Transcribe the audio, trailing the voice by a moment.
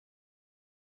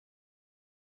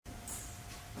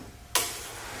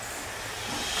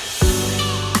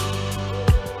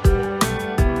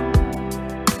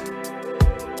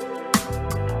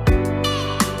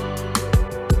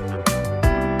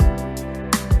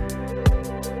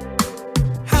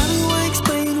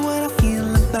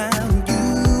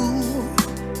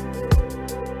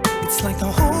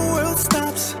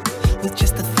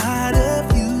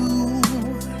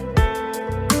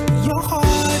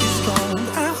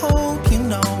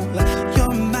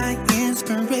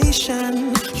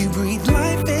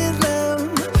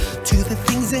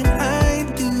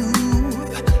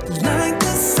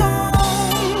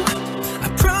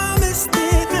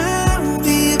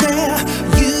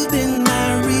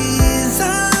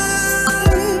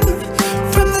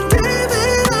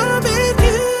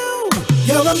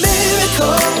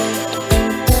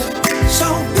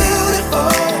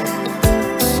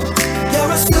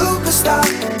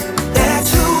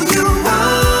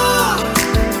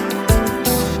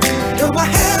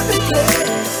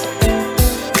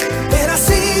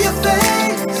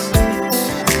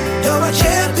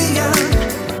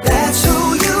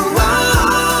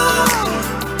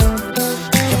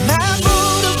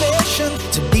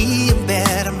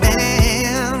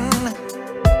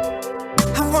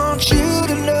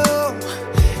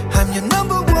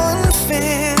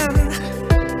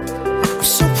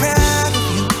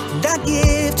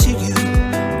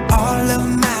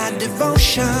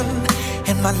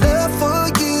my love for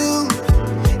you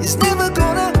is never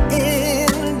gonna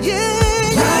end.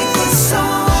 Yeah, like a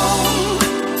song,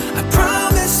 I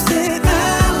promise that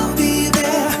I'll be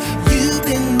there. You've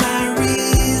been my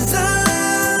reason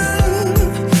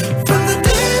from the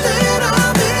day that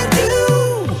I met you.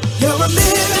 You're a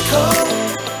miracle,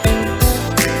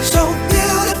 so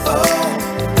beautiful.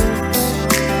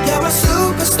 You're a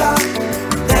superstar,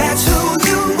 that's who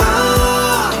you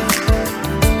are.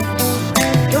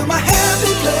 You're my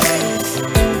happy place.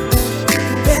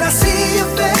 When I see your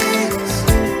face,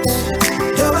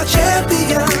 you're a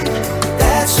champion,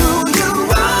 that's who you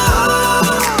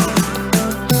are.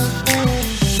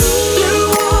 Through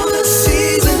all the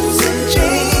seasons and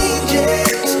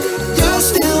changes, you're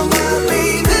still my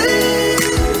baby.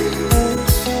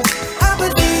 I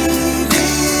believe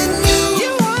in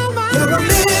you. You're a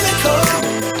miracle,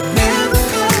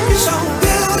 so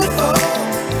beautiful.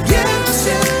 Yes,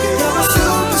 you're a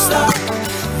superstar,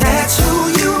 that's who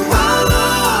you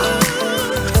are.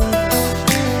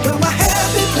 You're my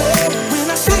happy place. When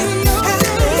I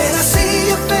see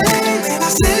your face,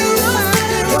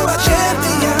 you're a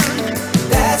champion,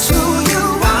 that's who you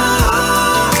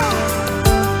are.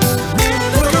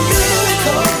 You're a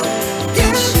miracle,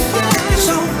 yes,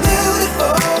 so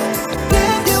beautiful.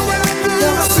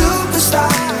 You're a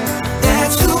superstar,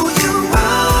 that's who you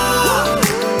are.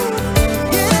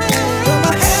 You're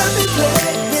my happy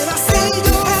place. When I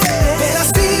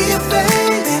see your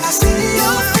face,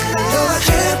 you're a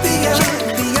champion,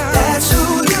 that's who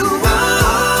you are.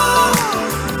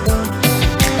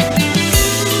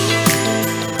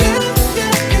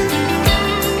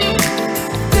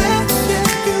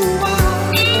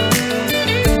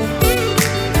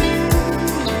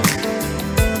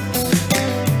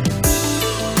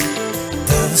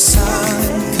 The sun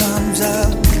comes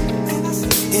up,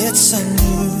 it's a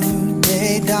new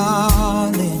day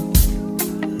dawning.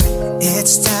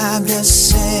 It's time to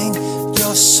sing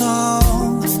your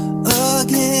song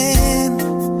again.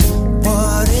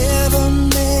 Whatever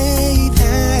may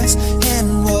pass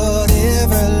and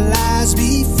whatever lies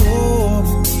before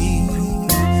me,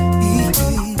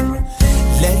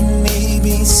 let me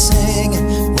be singing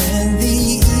when the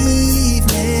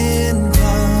evening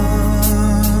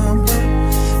comes.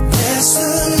 Bless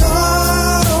the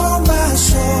Lord, oh my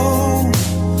soul,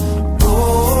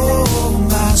 oh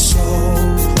my soul.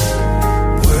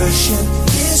 Worship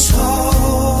His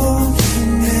holy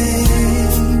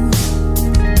name.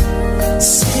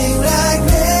 Sing like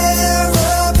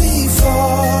never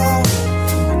before.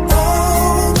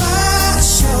 Oh my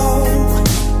soul,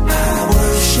 I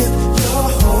worship Your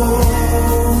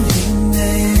holy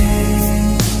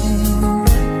name.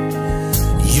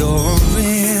 You're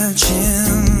rich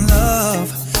in love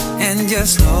and you're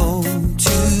slow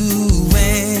to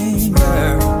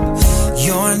anger.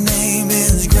 Your name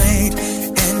is great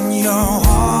and Your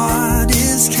heart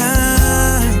is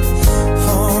kind.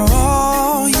 For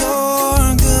all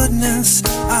Your goodness,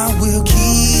 I will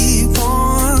keep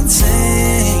on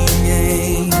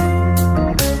singing.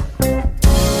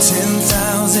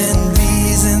 10,000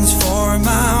 reasons for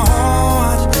my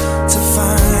heart to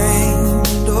find.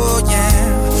 Oh yeah.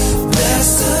 Bless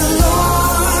the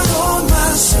Lord, oh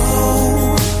my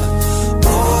soul,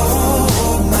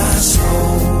 oh my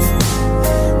soul.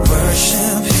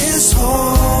 Worship His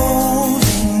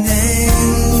holy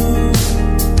name.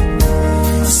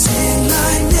 Sing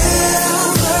like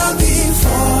never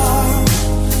before.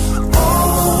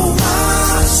 Oh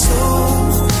my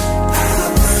soul, I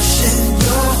worship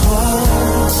Your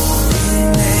holy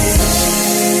name.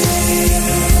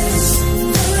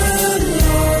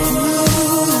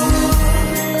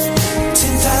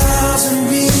 10,000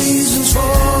 reasons for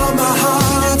my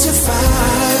heart to find.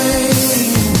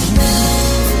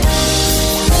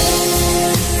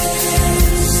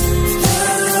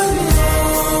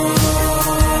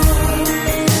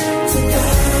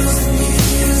 10,000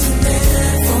 years and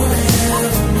then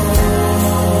forevermore.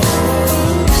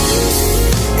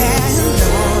 And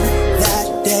on that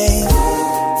day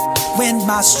when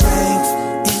my strength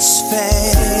is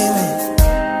failing,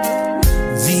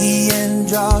 the end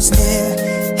draws near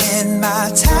and my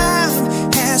time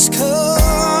has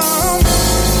come.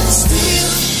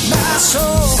 Still my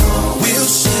soul will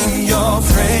sing Your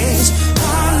praise.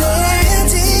 Hallelujah.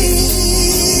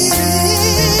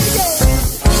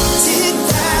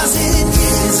 10,000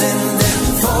 years and then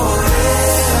forevermore.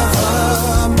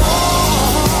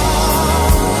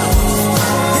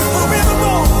 And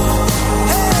forevermore.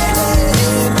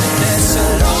 Hey,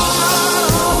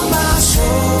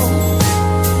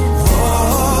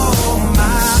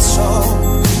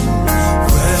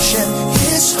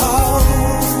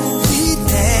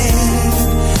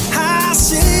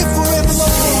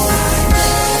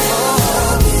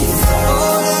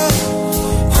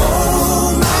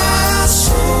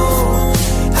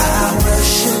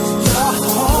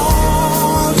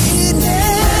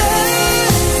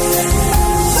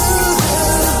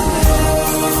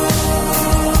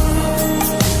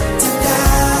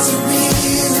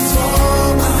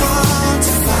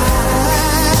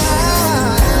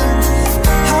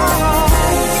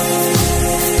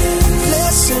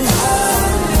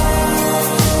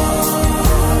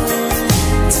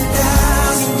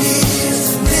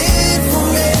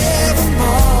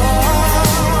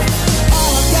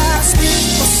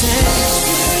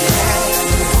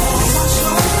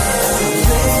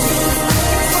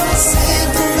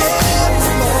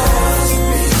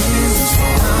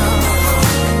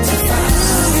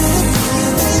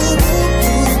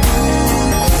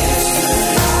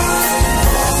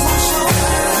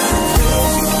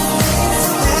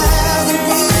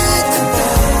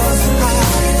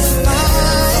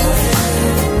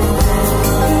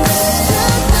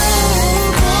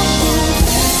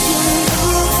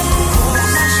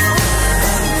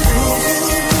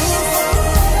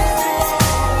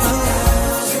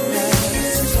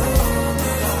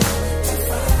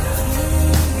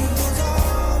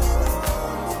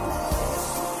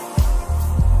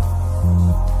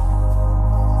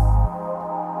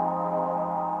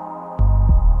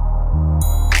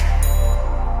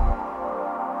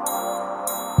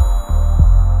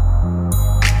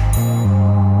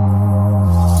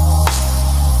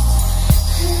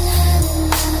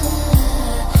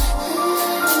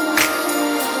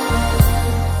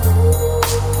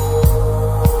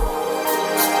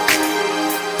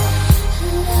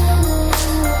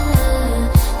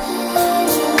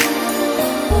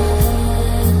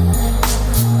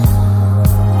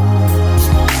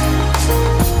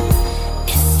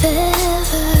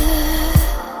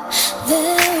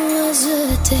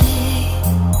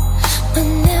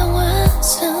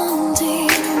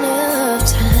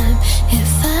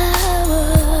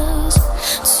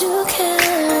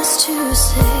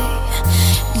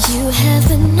 You have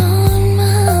been on my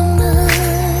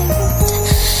mind.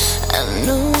 I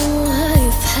know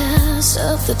I've passed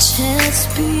up the chance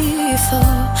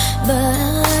before, but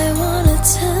I wanna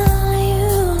tell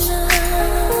you now,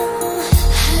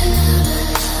 I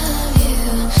love you,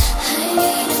 I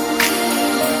need you.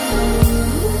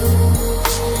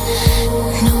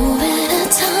 No better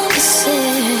time to say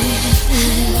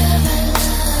I love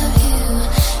you,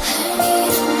 I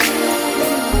need you.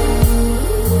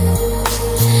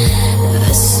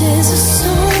 This is a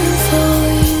song for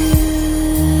you.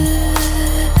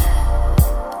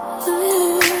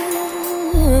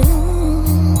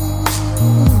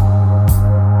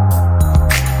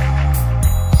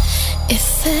 If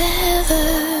ever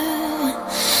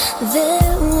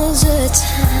there was a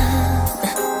time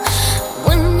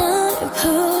when I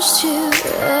pushed you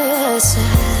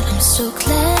aside, I'm so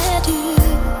glad you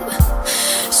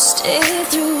stayed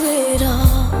through it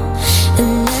all,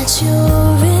 and that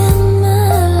you're in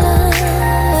my life.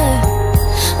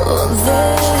 Oh,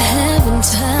 there have been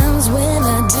times when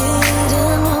I didn't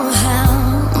know how,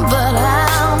 but I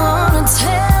wanna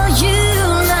tell you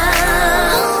now,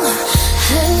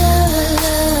 I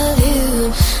love you,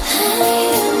 I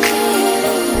need you.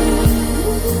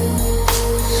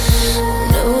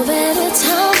 No better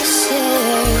time to say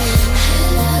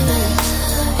I love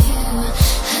you,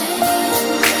 I need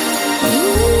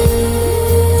you.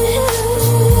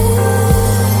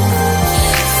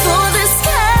 For the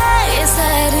skies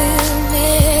that you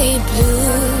made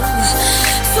blue,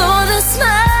 for the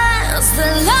smiles the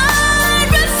light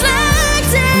reflected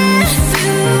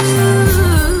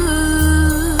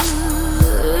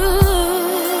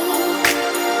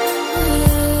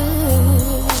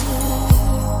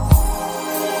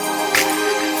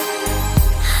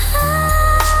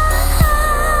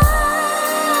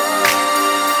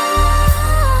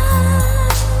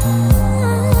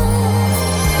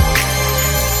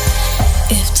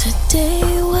If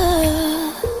today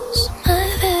was my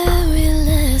very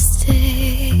last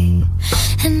day,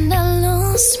 and I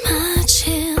lost my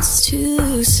chance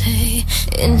to say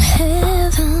in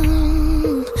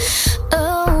heaven,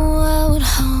 oh, I would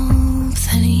hope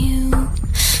that you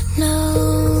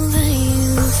know that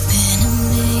you've been an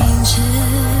angel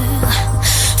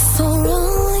for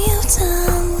all you've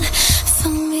done for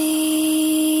me.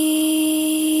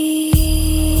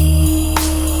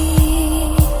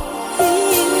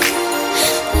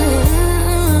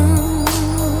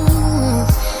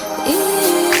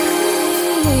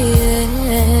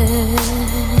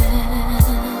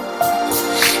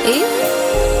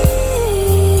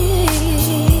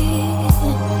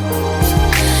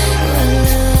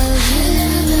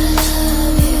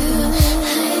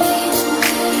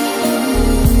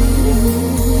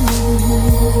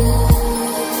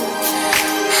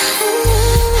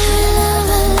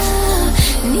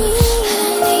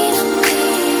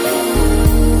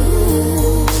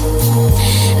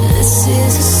 This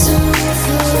is a song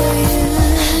for you.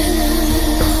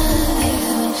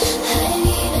 I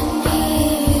need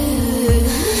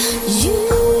you.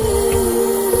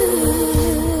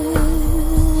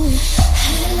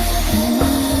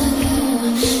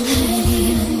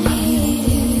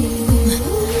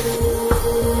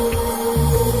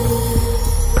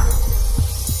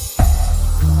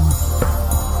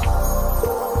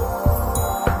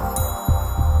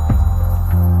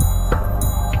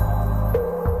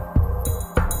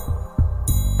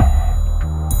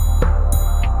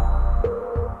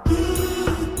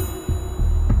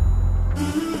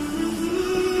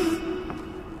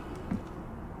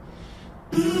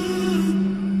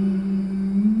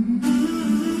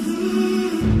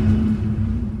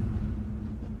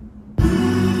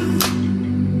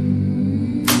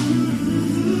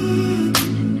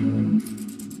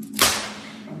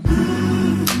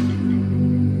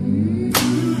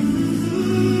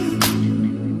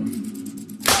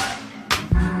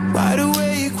 Wide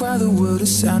awake while the world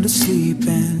is sound asleep,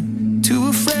 and too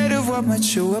afraid of what might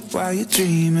show up while you're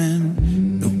dreaming.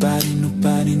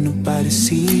 Nobody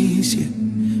sees you.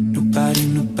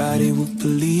 Nobody will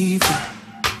believe you.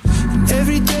 And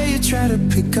every day you try to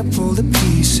pick up all the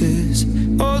pieces,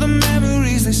 all the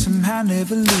memories that somehow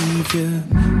never leave you.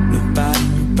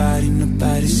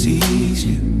 Nobody sees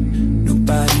you.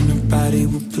 Nobody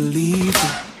will believe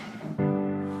you.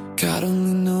 God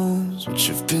only knows what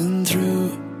you've been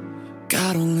through.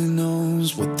 God only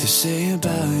knows what they say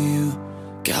about you.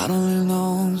 God only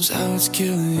knows how it's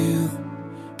killing you.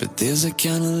 But there's a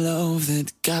kind of love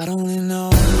that God only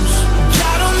knows.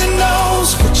 God only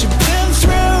knows what you've been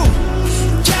through.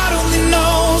 God only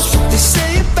knows what they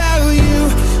say about you.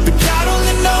 But God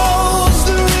only knows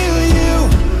the real you.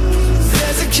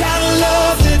 There's a kind of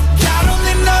love that God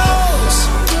only knows.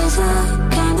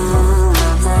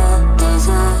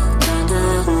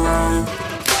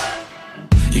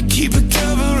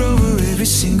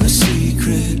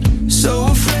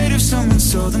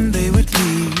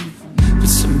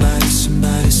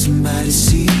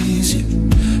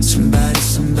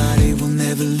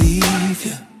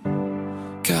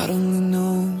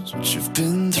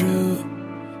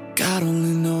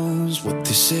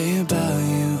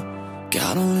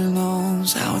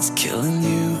 killing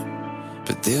you.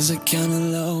 But there's a kind of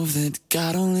love that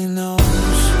God only knows.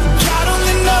 God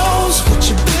only knows what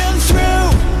you've been through.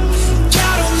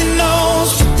 God only knows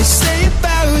what they say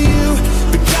about you.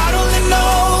 But God only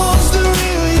knows the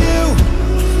real you.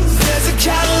 There's a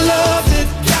kind of love that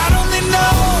God only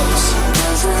knows.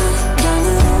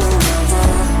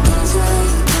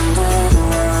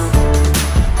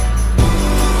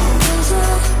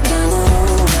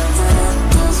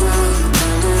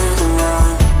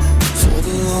 For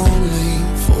the lonely,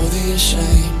 for the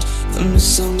ashamed, the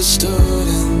misunderstood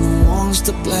and the ones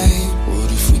to blame. What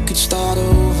if we could start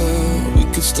over? We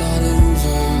could start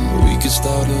over. We could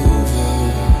start over.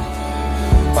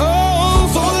 Oh,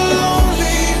 for the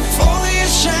lonely, for the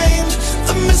ashamed,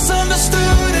 the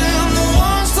misunderstood and the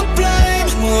ones to blame.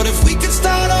 What if we could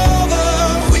start over?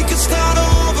 We could start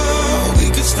over. We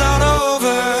could start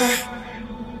over.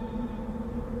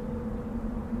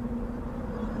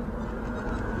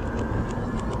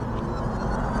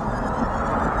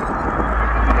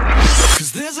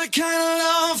 There's a kind of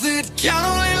love that God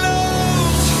only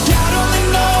knows. God only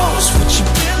knows what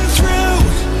you've been through.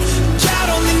 God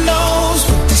only knows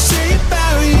what they say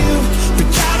about you. But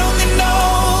God only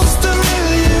knows the real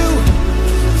you.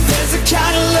 There's a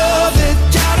kind of love that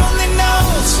God only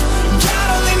knows. God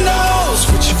only knows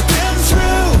what you've been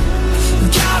through.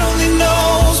 God only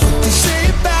knows what they say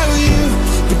about you.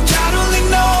 But God only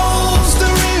knows the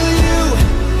real you.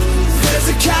 There's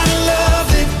a kind of love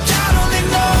that God only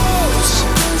knows.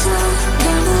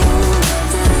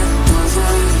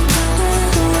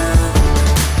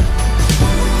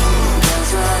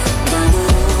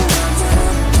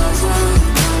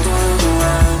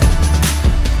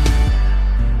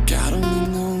 God only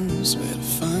knows where to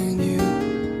find you.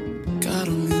 God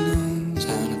only knows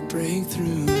how to break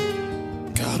through.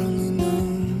 God only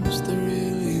knows the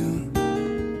real you.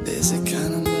 There's a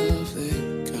kind of love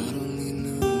that God only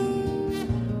knows.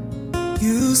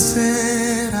 You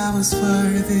said I was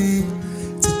worthy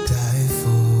to die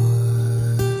for.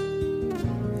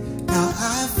 Now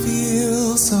I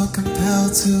feel so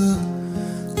compelled to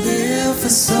live for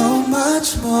so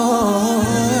much more.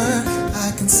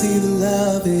 I can see the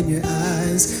love in your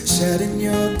eyes, shedding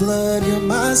your blood, you're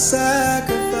my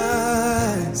sacrifice.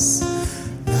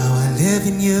 Now I live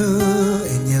in you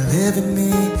and you live in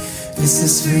me. This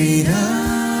is freedom.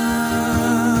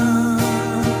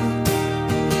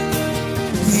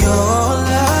 Your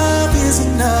love is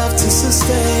enough to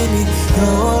sustain me.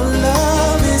 Your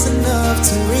love is enough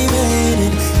to remain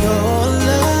in. Your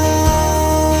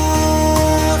love,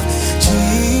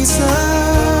 Jesus.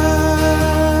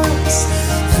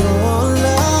 Your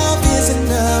love is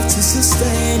enough to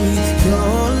sustain me.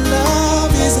 Your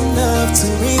love is enough to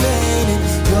remain in.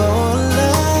 Your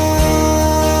love,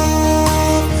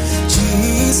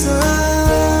 Jesus.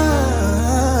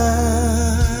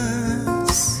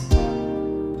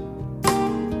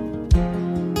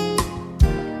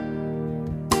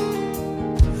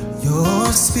 Your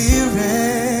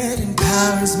spirit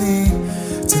empowers me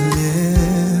to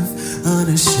live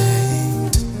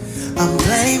unashamed. I'm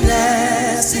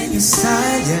blameless in your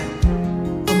sight, yeah.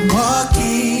 I'm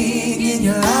walking in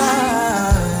your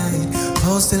light,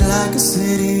 posted like a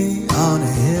city on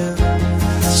a hill,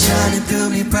 shining through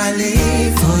me brightly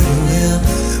for your will,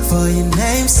 for your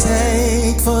name's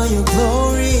sake, for your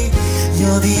glory.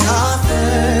 You're the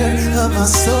author of my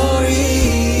story.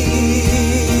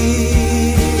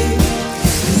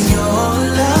 Your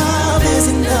love is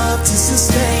enough to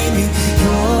sustain me.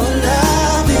 Your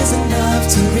love is enough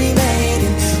to remain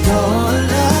in. Your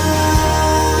love,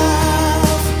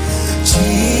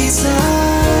 Jesus.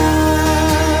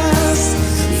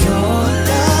 Your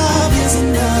love is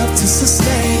enough to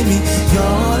sustain me.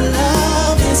 Your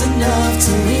love is enough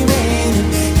to remain in.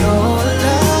 Your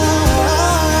love,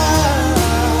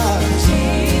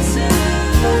 Jesus.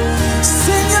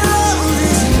 Sing your love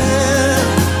is enough.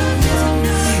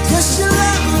 Yes, your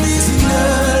love is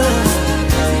enough.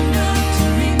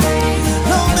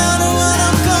 No matter what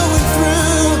I'm going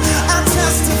through, I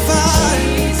testify.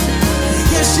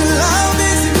 Yes, your love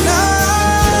is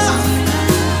enough.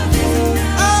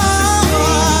 Oh,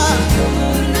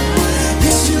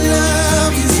 yes, your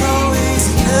love is always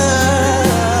enough.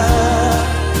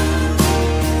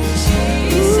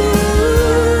 Ooh,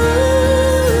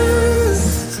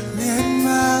 let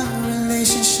my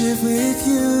relationship with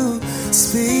you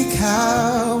speak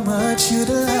how much you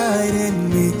delight in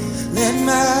me. Let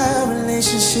my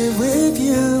relationship with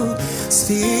you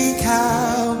speak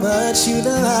how much you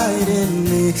delight in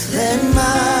me. Let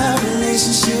my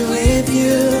relationship with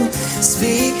you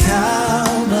speak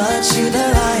how much you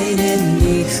delight in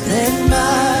me. Let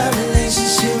my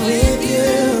relationship with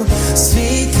you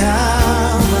speak how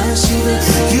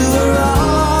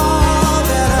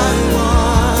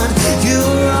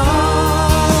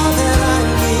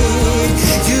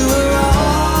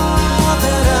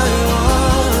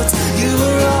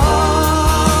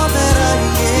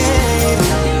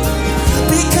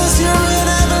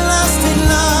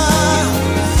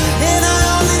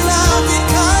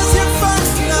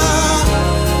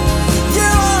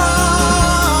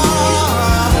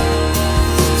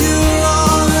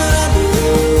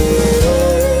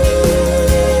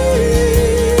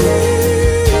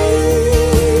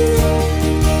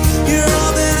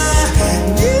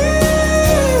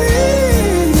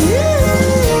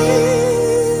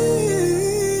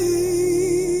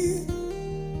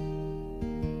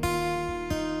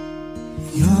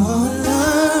Your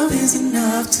love is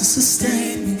enough to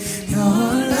sustain me. Your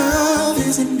love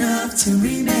is enough to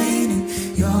remain in.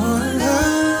 Your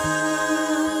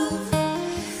love,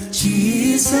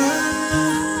 Jesus.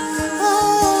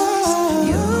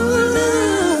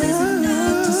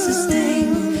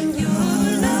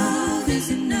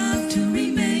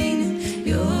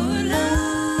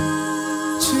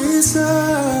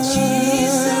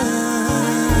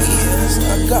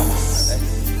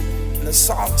 The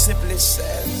song simply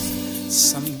says,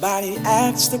 somebody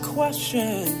asked the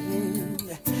question.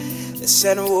 They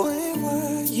said, where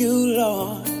were you,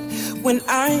 Lord, when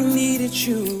I needed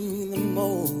you the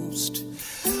most?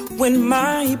 When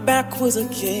my back was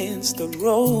against the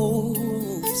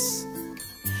ropes,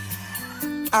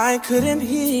 I couldn't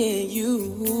hear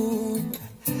you,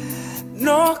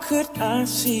 nor could I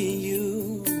see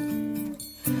you.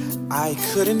 I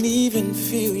couldn't even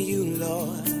feel you,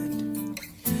 Lord.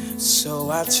 So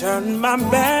I turned my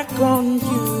back on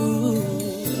you.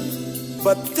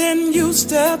 But then you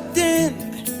stepped in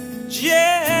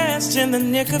just in the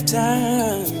nick of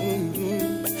time.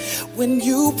 When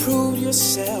you proved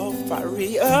yourself, I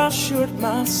reassured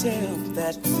myself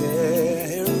that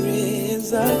there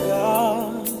is a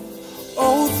God.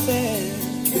 Oh, there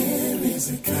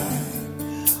is a God.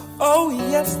 Oh,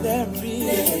 yes, there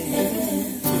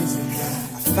is.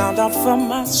 I found out for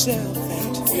myself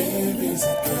that there is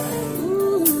a God.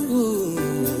 Ooh,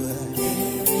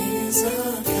 there is a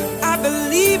God. I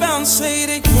believe I'll say it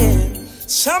again.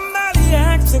 Somebody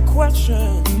asked a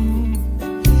question.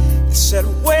 They said,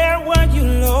 where were you,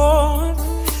 Lord,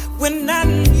 when I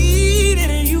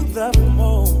needed you the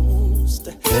most?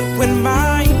 When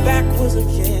my back was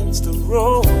against the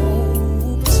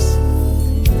ropes,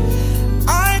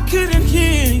 I couldn't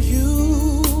hear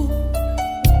you,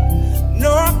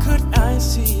 nor could I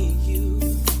see you.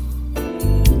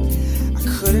 I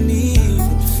couldn't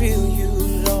even feel you,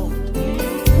 Lord.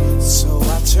 So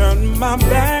I turned my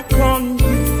back on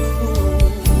you.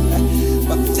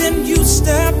 But then you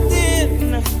stepped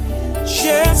in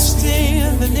just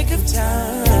in the nick of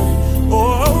time.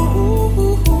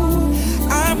 Oh,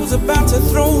 I was about to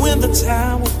throw in the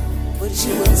towel, but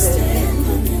you were there in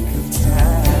the nick of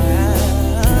time.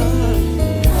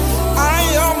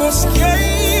 I almost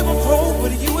gave up hope,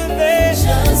 but you were there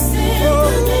just in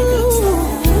the nick of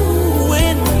time.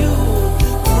 When you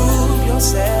proved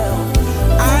yourself,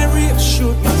 I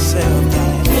reassured myself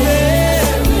that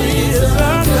there is a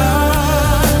God.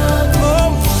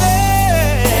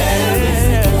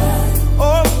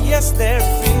 There is.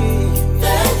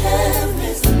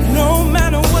 No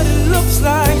matter what it looks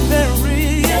like, there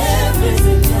is.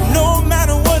 No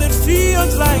matter what it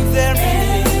feels like, there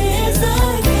is.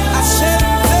 I said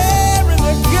there is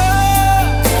a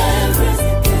God.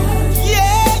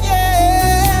 Yeah, yeah.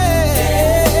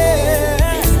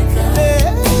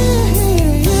 There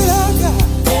is a God.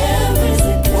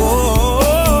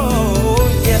 Oh,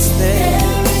 yes,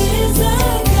 there is a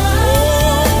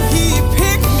God. He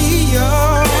picked me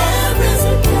up.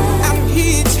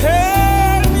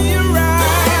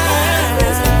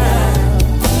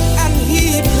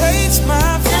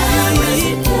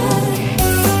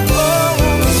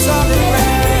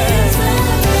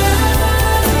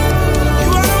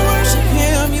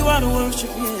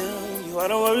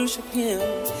 Worship Him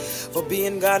for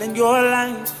being God in your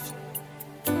life.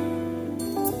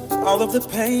 All of the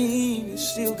pain is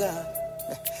still God.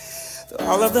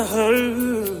 All of the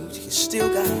hurt is still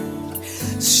God.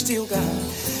 Still God.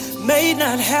 May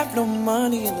not have no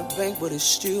money in the bank, but it's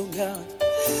still God.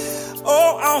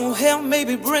 Oh, hell may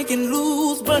be breaking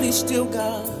loose, but He's still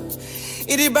God.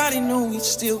 Anybody know He's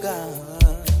still God?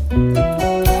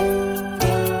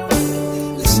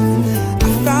 Listen,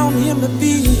 I found Him to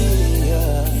be.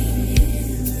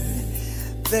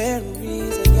 There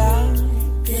is a God.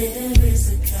 There is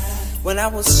a God. When I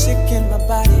was sick in my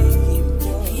body,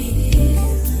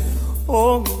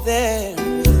 oh, there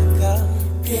is a God.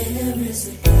 There is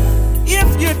a God.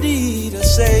 If you need a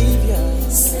Savior,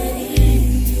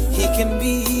 He can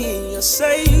be your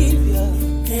Savior.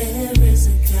 There is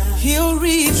a God. He'll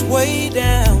reach way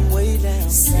down,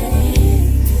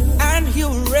 and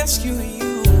He'll rescue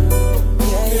you.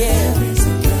 Yeah, yeah.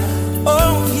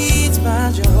 Oh, He's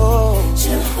my Jehovah.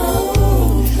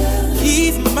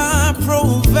 He's my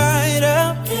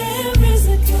provider.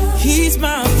 He's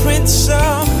my Prince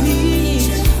of Peace.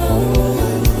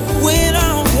 When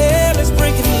all hell is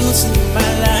breaking loose in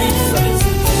my life,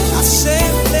 I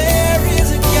said there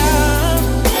is a God.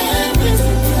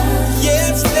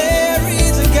 Yes, there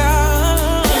is a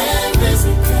God.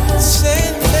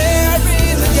 Said there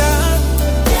is a God.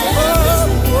 Oh,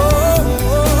 oh,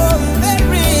 oh,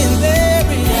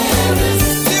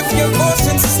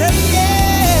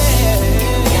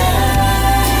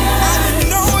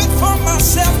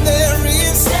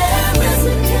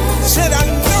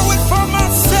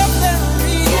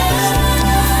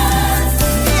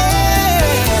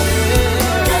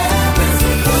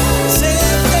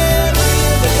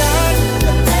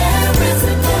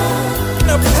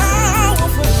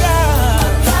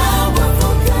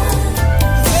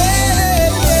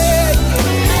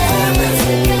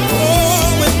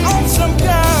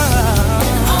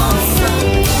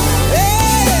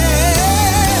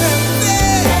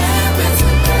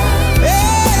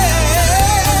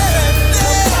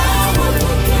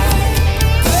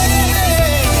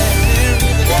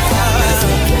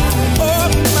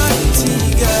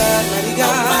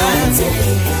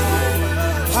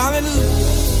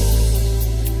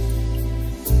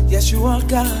 Yes, you are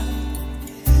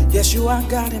God. Yes, you are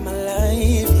God in my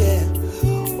life, yeah.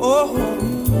 Oh.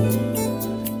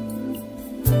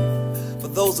 For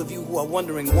those of you who are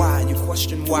wondering why, you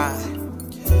question why.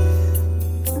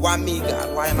 Why me,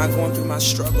 God? Why am I going through my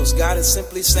struggles? God is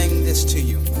simply saying this to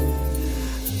you.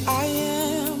 I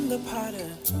am the potter.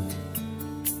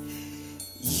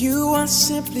 You are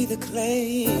simply the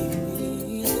clay.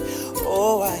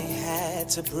 Oh, I had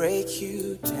to break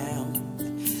you down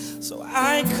so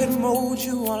I could mold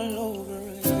you all over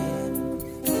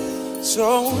again.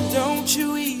 So don't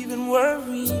you even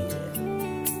worry.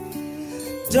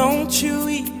 Don't you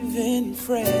even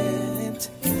fret.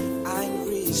 I'm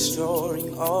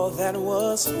restoring all that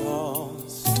was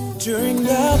lost during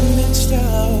the midst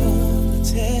of the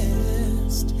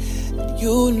test.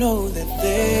 You know that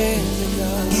there's a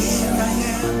God. Here I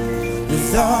am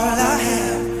with all I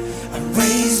have. I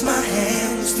raise my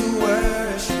hands to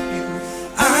worship you.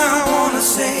 I want to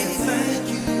say thank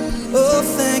you. Oh,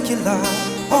 thank you, Lord.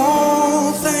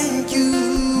 Oh, thank you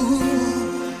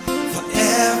for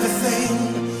everything,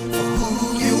 for who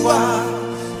you are.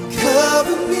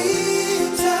 Cover me,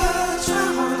 touch my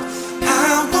heart.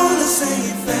 I want to say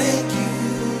thank you.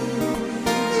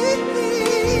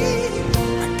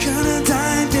 I could have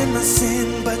died in my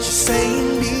sin, but you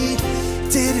saved me.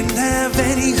 Didn't have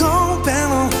any hope at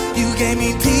all. You gave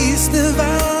me peace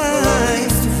divine,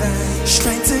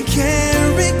 strength to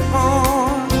carry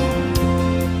on.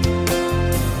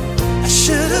 I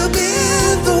should have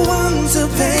been the one to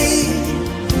pay,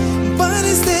 but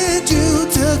instead you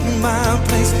took my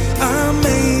place.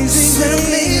 Amazing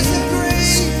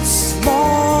grace,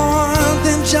 more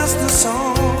than just a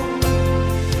song.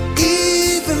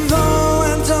 Even though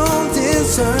I don't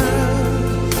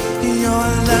deserve your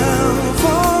love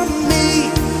for me,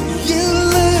 you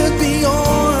looked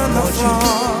beyond the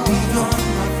flaw,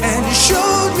 and you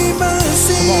showed me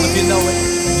mercy. Come on, if you know it,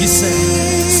 you sing.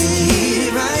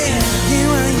 Here I am,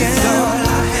 all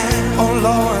I have. Oh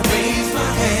Lord, raise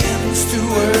my hands to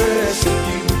worship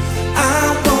you. I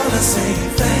wanna say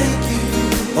thank you.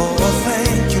 Oh,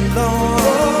 thank you, Lord.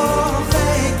 Oh,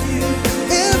 thank you.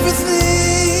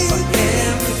 Everything,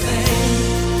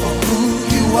 for who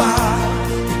you are.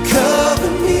 You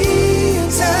cover me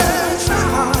and touch my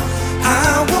heart. I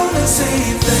wanna say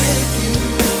thank you.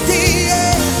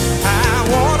 Yeah, I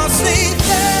wanna say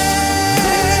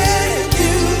thank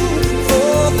you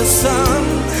for the sun.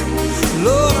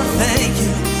 Lord, I thank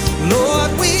you.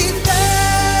 Lord, we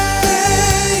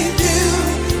thank you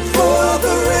for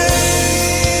the rain.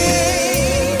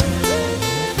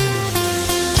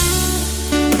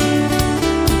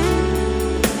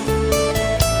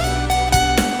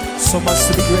 So much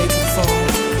to be grateful for.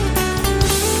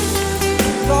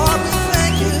 Lord, we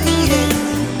thank you. Yeah.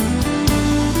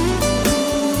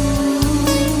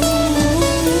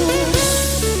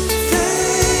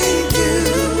 Thank you.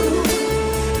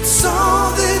 It's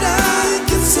all that I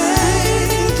can say.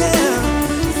 Yeah.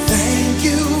 Thank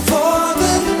you for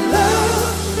the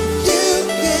love you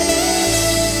gave.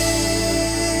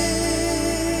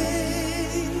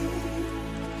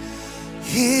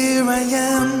 Here I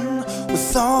am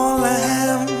with all I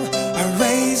have. I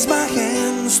raise my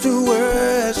hands to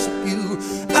worship you.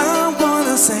 I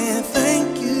wanna say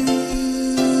thank you.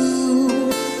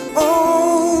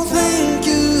 Oh, thank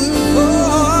you for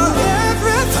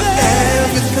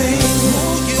everything,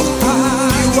 for who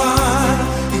you are.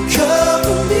 You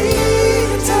cover me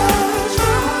and touch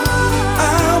my heart.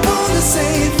 I wanna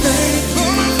say thank you.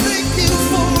 Thank you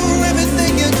for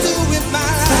everything you do in my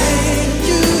life. Thank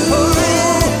you.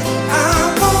 I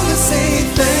wanna say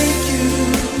thank you.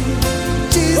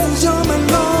 Jesus, you're my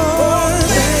Lord.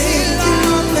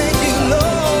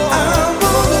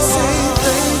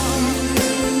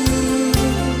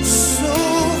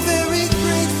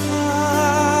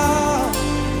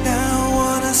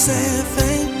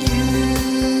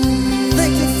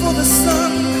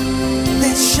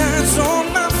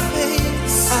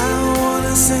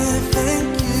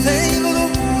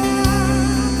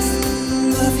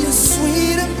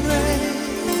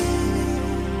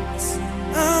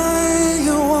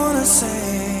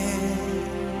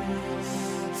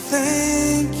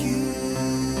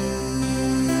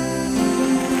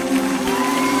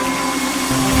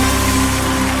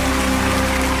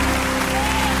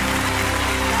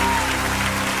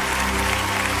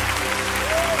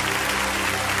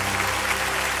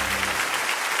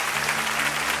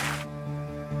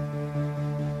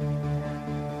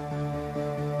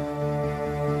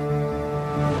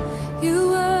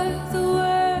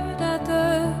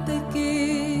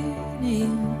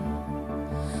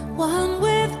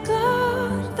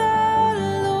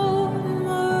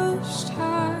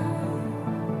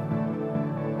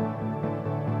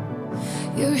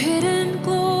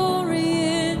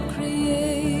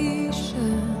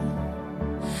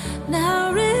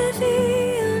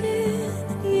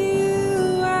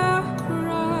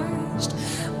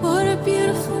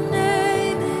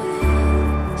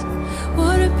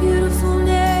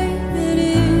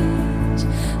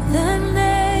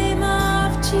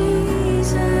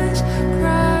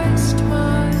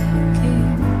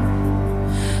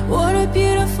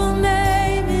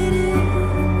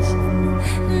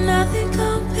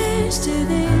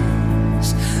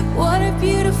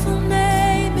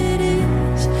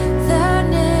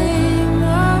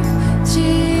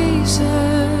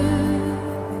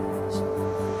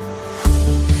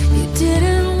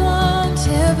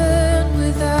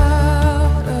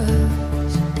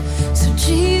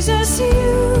 Jesus,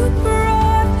 you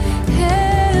brought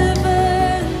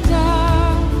heaven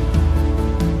down.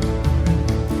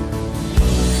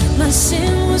 My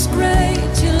sin was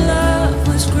great, your love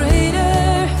was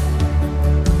greater.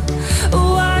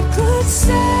 What could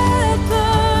separate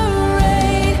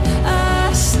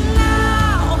us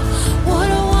now? What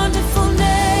a wonderful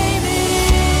name it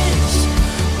is.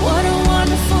 What a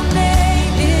wonderful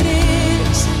name it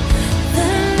is.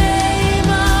 The name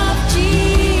of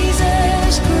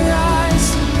Jesus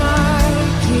Christ, my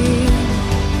King.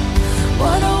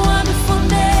 What a wonderful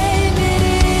name it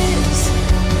is.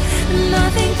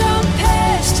 Nothing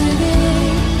compares to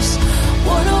this.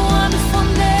 What a wonderful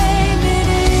name it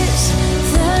is.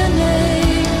 The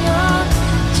name of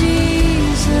Jesus.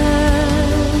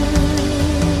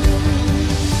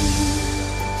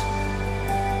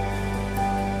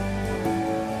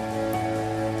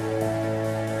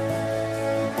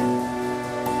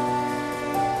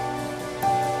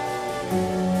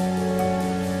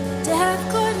 Death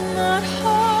could not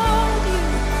hold you.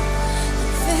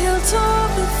 Failed to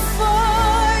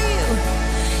before you.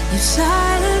 You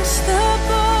silenced the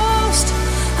boast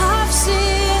of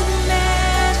sin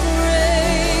and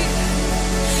grave.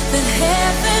 The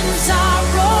heavens are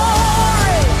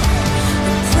roaring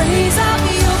in praise of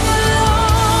your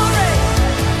glory.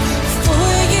 For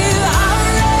you are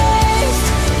raised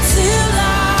to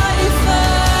life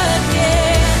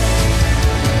again.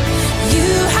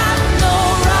 You have no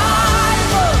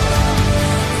rival.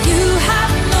 You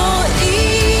have no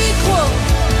equal.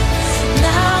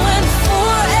 Now and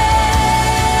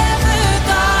forever,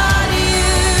 God,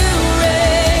 you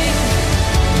reign.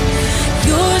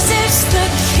 Yours is the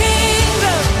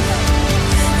kingdom.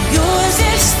 Yours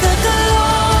is the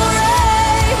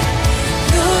glory.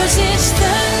 Yours is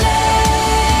the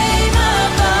name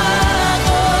above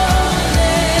all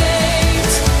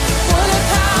names. What a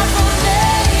powerful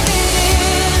name it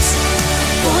is.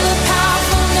 What a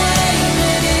powerful name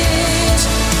it is.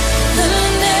 The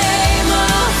name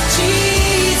of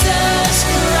Jesus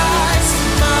Christ,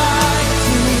 my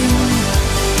King.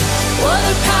 What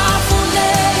a powerful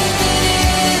name it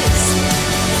is.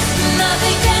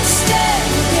 Nothing can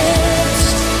stand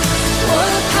against. What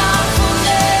a powerful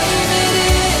name it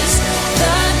is.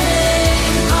 The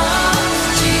name of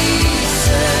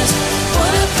Jesus.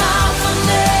 What a powerful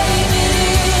name it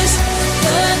is.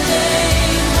 The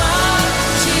name of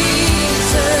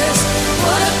Jesus.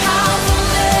 What a powerful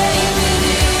name it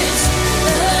is.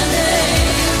 The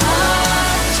name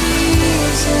of Jesus.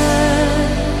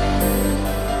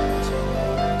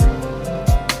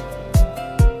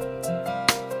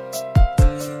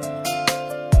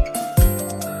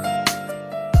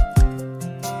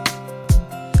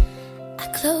 I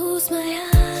close my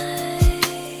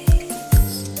eyes,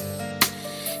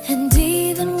 and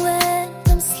even when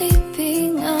I'm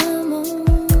sleeping, I'm alright.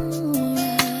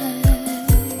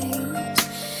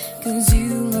 'Cause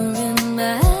you were in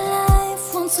my life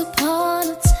once upon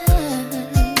a time.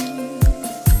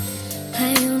 I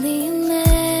only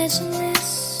imagined this,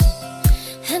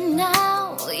 and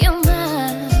now you're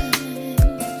mine.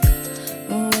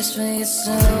 Wish for you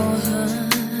so hard.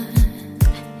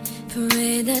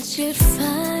 Pray that you'd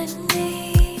find me.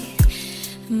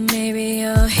 Maybe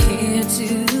you're here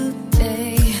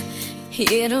today,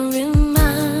 here to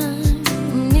remind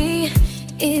me.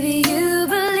 If you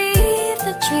believe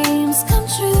that dreams come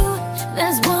true,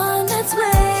 there's one that's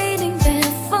waiting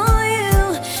there for you.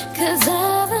 'Cause I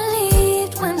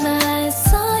believed when I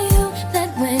saw you that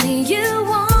when you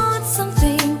want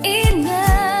something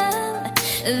enough,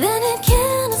 then it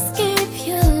can't escape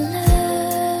your love.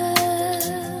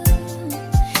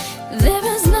 There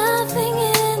is nothing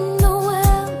in the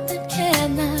world that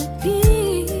cannot be.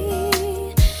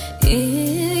 If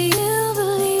you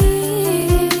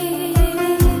believe,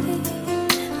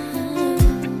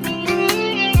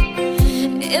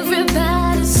 if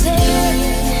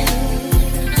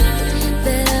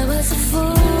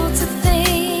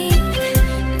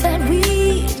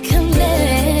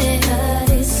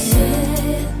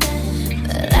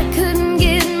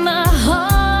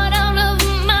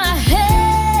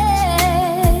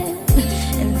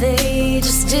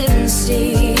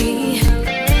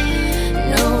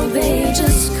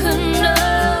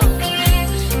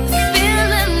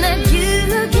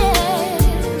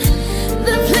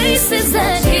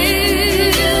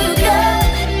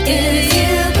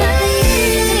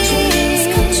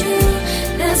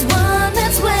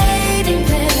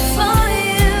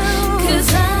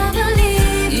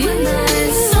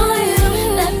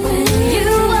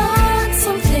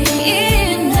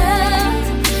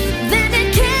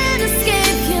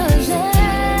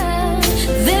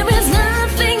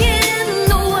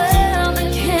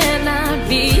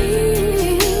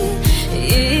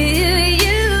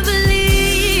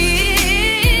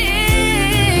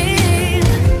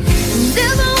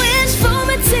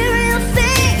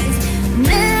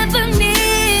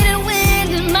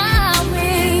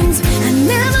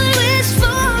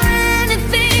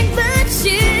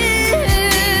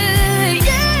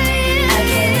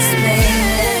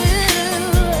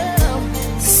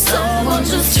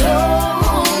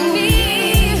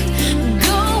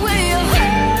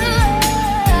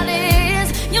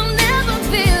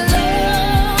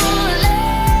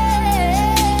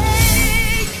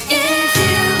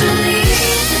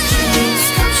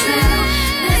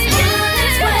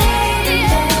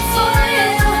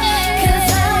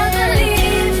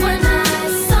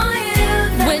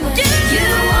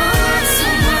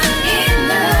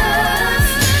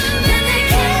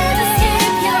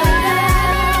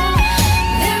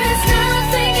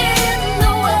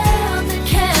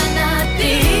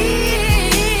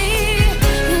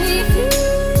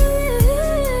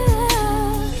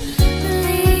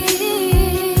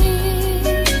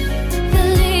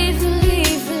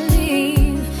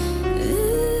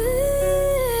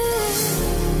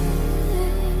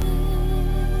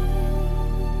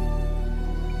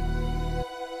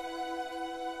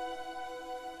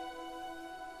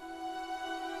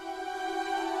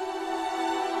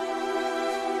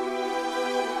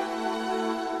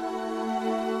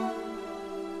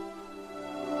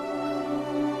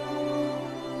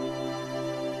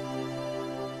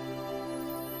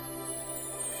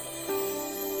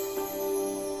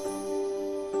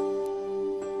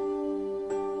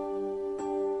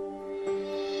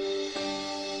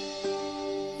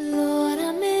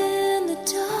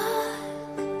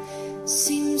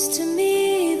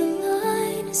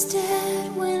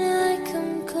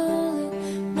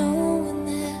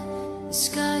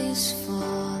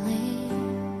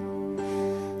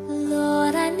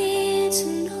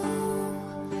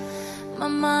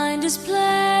mind is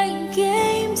playing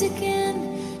games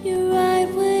again. You're right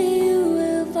where you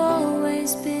have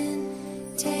always been.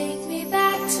 Take me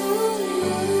back to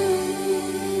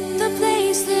you, the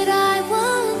place that I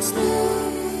once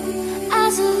knew.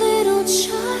 As a little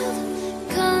child,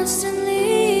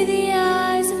 constantly the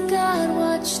eyes of God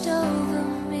watched over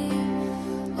me.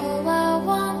 Oh, I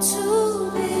want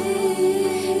to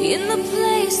be in the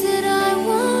place that I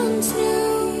once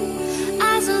knew.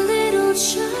 As a little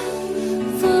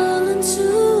child, fall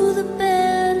into the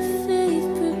bed of faith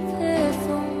prepared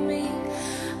for me.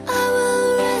 I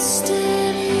will rest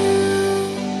in you.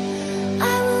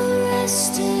 I will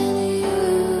rest in you.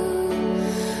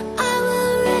 I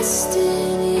will rest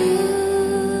in you.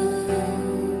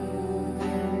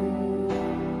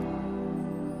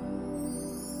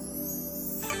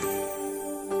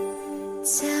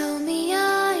 Tell me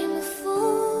I'm a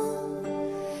fool.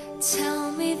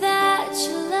 Tell me that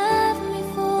you love me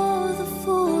for the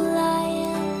fool I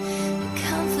am.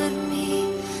 Comfort me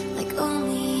like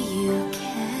only you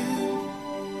can.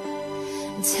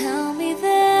 Tell me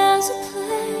there's a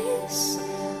place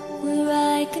where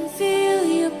I can feel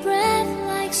your breath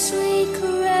like sweet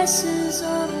caresses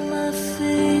on my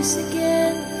face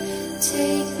again.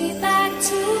 Take me back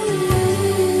to you,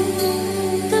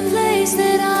 the place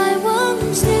that I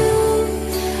once knew.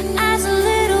 As a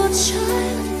little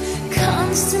child,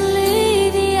 constantly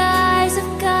the eyes of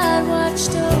God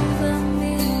watched over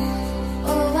me.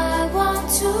 Oh, I want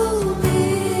to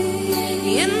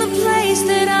be in the place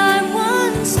that I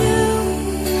once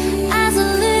knew. As a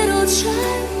little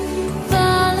child,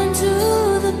 fall into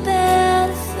the bed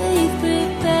of faith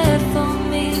prepared for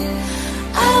me.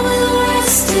 I will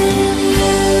rest in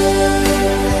you.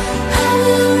 I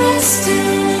will rest in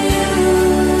you.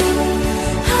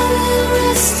 I will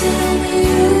rest in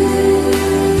you.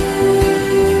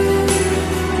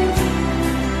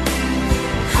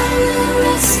 I will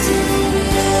rest in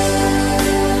you.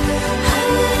 I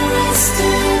will rest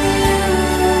in you.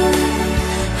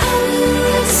 I will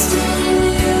rest in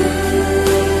you.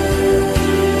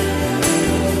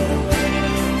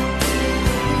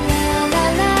 La la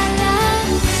la la.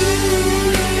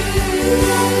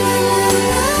 La la la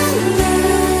la la.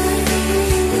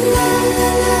 La la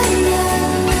la la.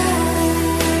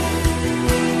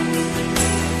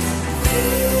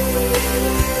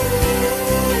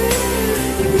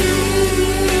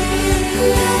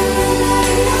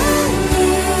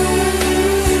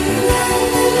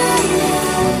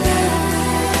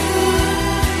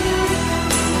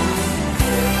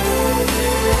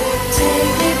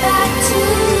 Take me back to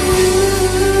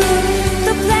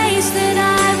the place that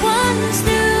I once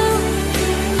knew.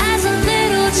 As a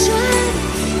little child,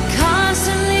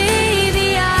 constantly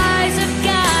the eyes of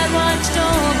God watched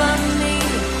over me.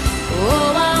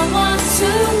 Oh, I want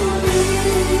to be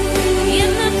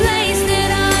in the place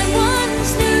that I once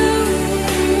knew.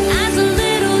 As a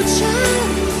little child,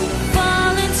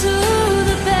 fall into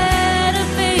the bed of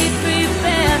faith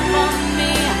prepared for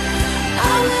me.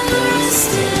 I will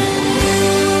rest in you.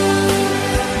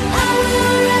 I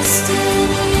will rest in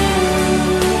you.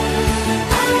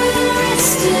 I will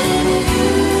rest in you.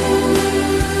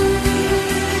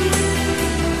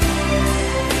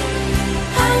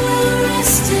 I will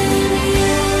rest in you. I will rest in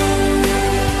you.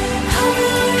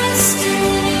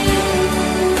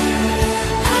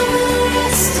 I will rest in you. I will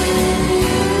rest in you.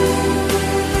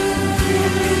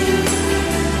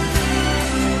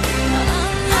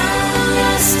 I will rest in you. I will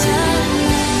rest in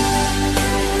you.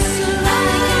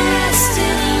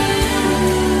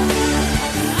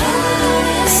 I will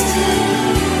rest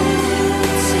in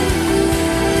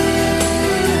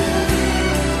you.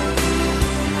 I will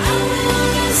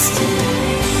rest in you.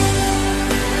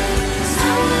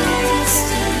 I will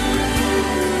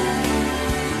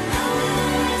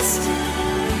rest in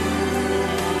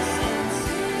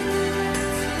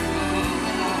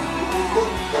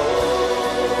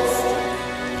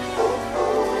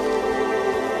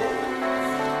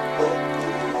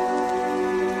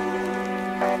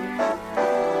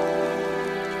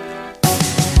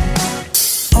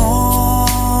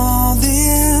All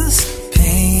this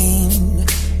pain,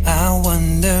 I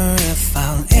wonder if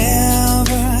I'll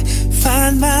ever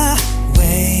find my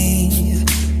way.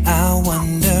 I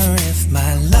wonder if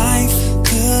my life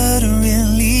could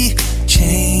really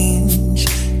change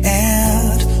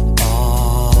at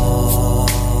all.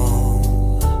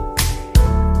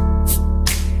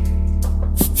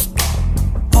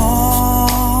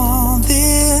 All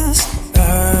this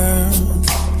earth,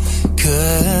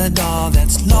 could all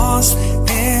that's lost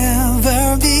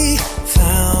ever be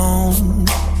found?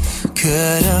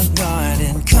 Could a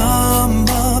garden come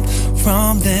up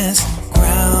from this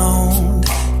ground?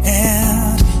 And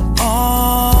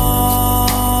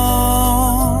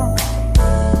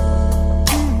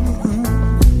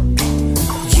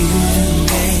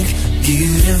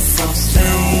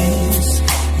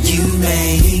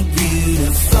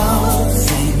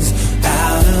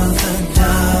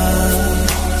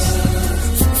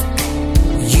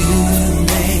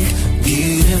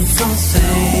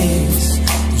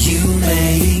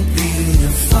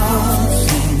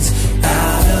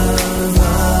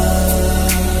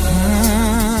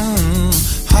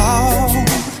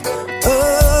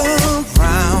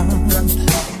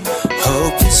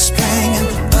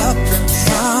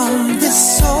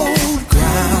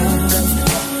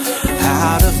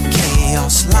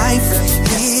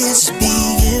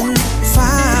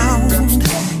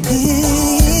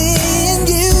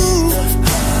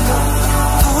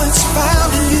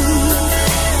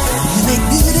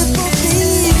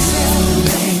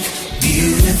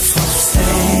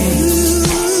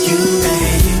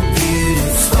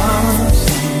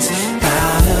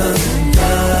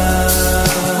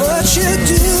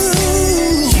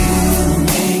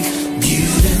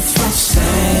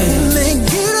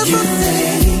beautiful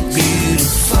things.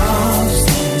 Beautiful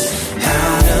things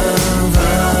out of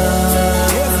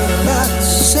us. Everybody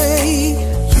say,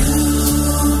 you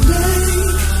make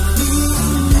me,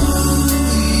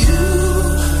 you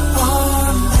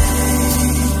are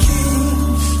making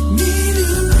me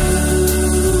do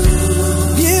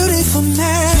beautiful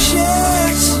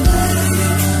mashes.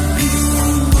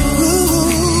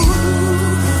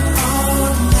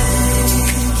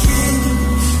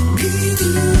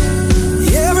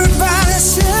 Everybody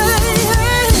say,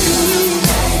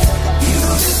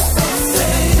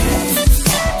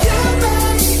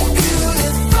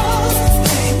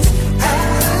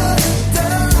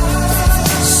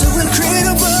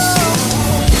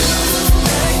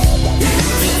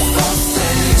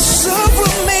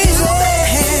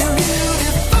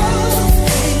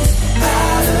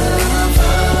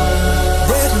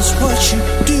 what you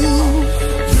do.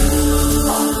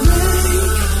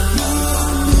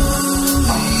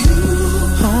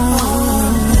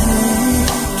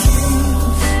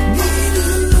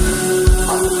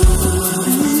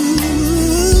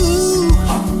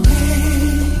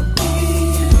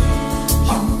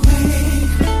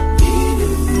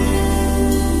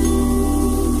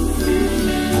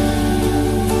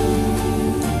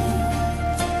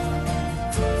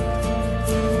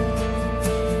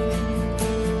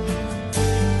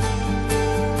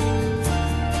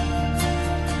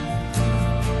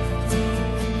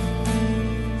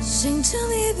 Sing to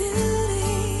me,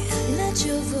 beauty, let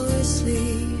your voice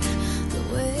lead the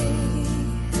way.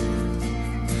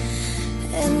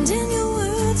 And in your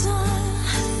words I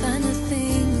find the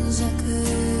things I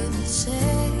couldn't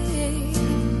say.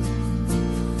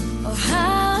 Oh,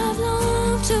 how I've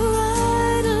longed to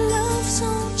write a love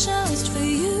song just for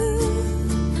you.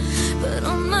 But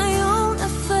on my own I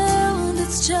found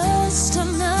it's just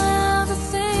another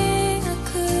thing I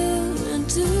couldn't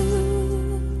do.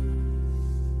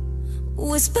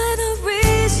 Whisper the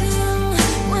reason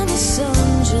when the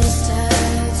sun just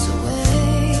hides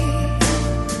away.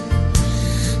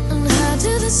 And how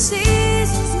do the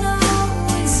seasons know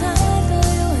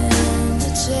exactly when to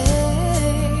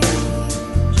change?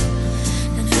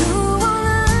 And who on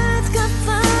earth could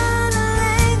find a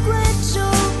language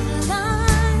or a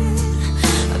line,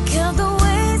 or count the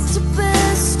ways to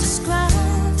best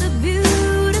describe the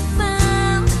beauty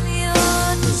found in your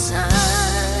design?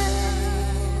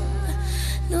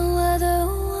 No other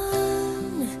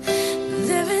one,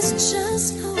 there is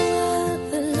just no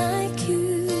other like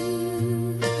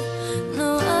you. No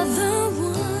other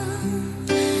one,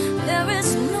 there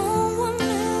is no one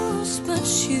else but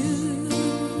you.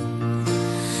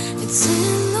 It's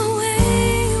in the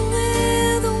way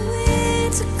with the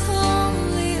wind to calm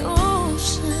the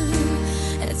ocean.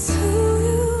 It's who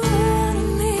you are to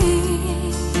me,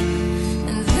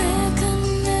 and there can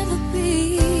never be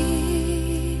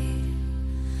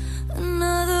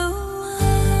another one.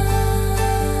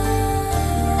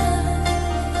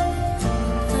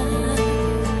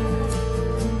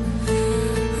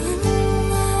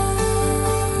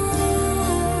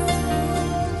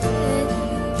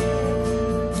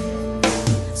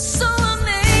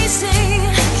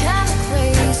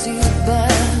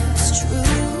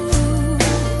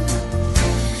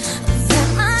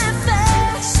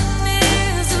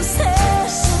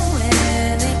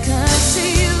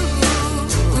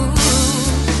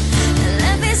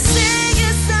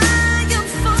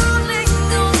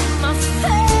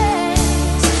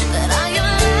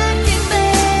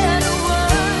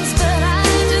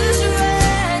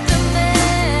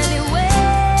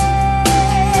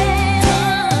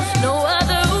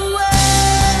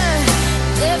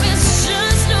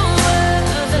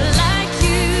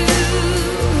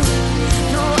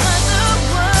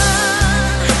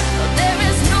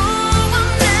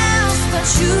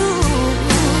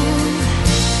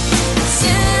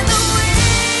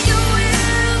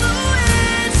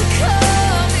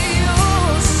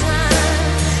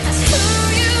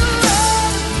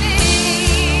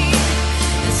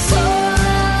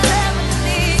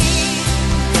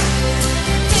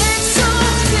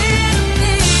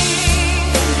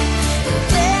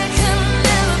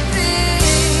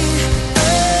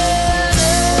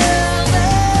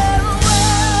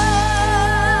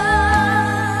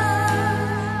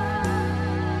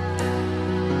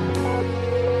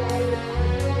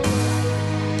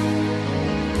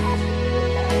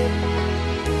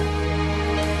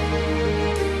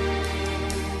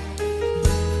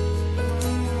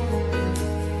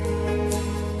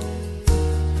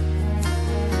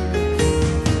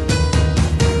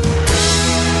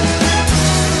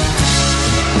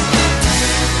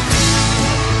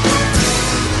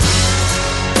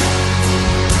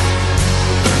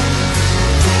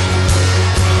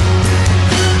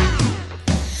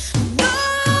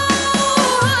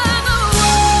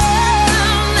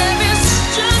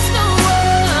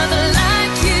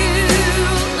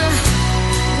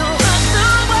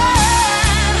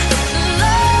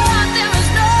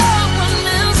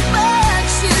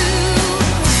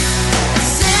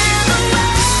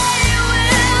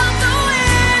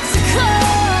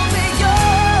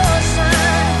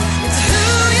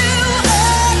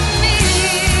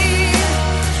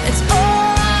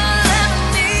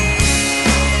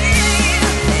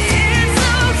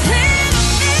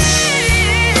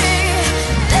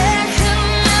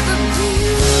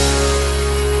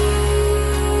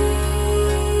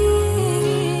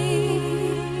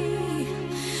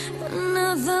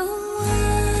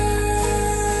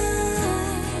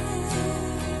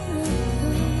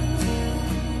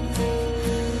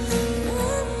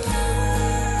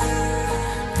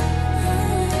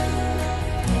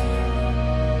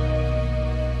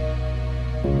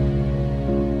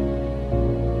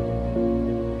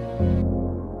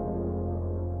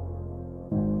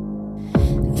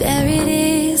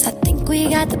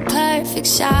 perfect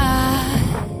shot.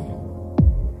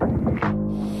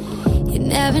 You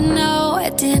never know,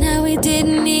 at dinner we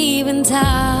didn't even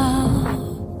talk.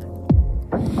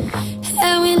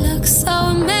 And we look so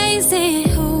amazing,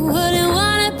 who wouldn't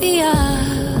wanna be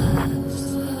us?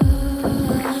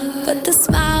 But the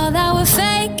smile that we're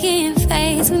faking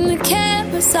fades when the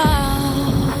camera's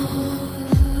off.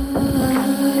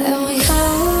 And we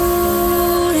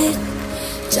hold it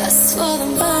just for the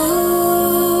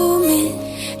moment.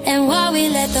 And while we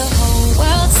let the whole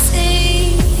world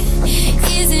see,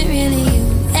 isn't really you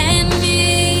and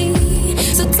me.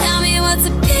 So tell me, what's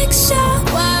a picture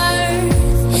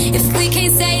worth if we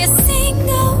can't say a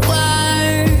single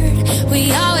word? We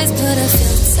always put a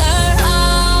filter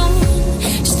on,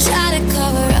 just try to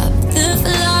cover up the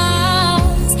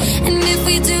flaws. And if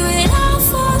we do it all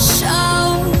for show,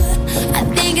 I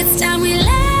think it's time we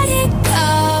let it go.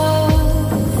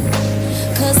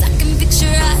 'Cause I can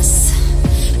picture us,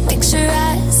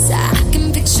 I can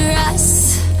picture us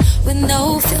with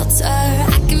no filter.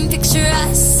 I can picture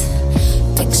us,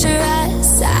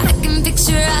 I can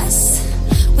picture us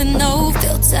with no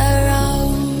filter on.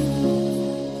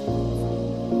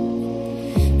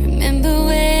 Remember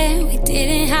when we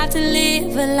didn't have to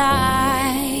live a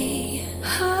lie,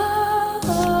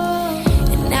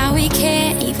 and now we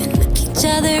can't even look each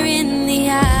other in the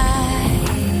eye.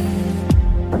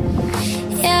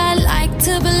 Yeah, I like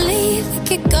to believe we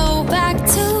could go back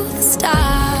to the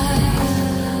start.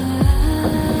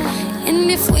 And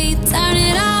if we turn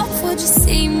it off, would you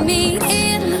see me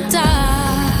in the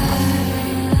dark?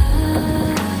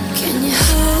 Can you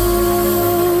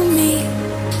hold me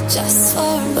just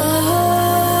for a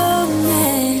moment?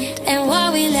 And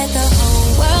while we let the whole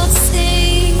world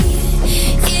see,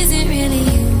 isn't really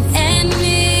you and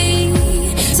me.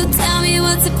 So tell me,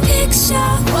 what's a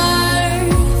picture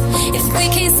worth if we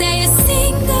can't say a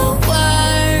single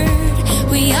word?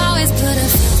 We always put a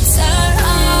filter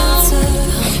on,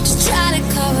 just try to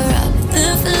cover up the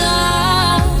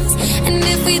flaws. And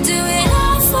if we do it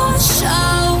all for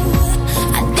show,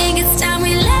 I think it's time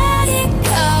we let it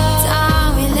go.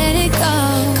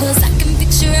 'Cause I can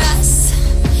picture us,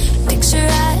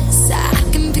 I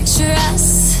can picture us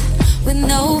with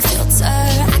no filter.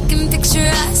 I can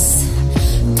picture us,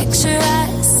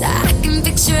 I can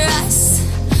picture us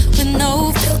with no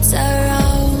filter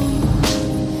on.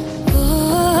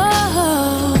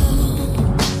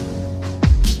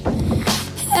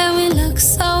 And we look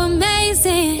so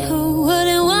amazing, who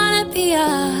wouldn't wanna be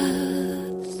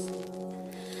us?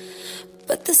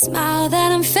 But the smile that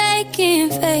I'm faking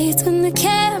fades when the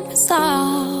camera's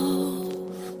off.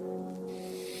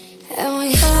 And we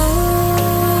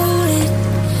hold it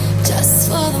just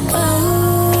for the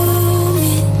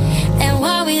moment. And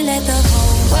while we let the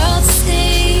whole world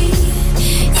see,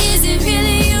 isn't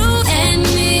really you and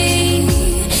me.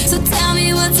 So tell me,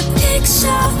 what's a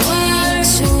picture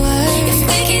worth if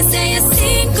we can't say a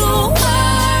single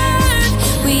word?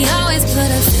 We always put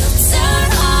a filter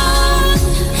on,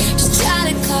 just try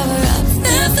to cover up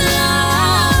the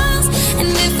flaws. And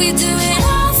if we do it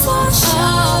all for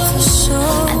sure,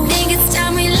 I think it's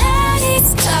time we let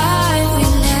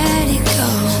it go.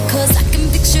 'Cause I can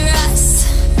picture us,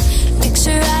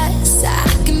 I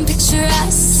can picture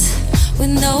us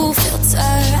with no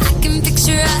filter. I can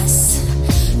picture us,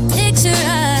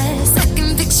 I can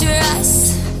picture us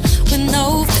with no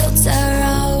filter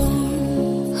on.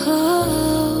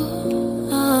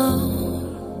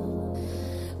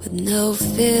 With no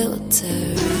filter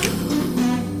on.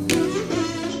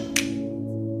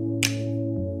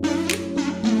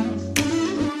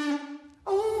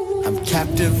 I'm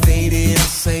captivated,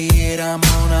 I'll say it, I'm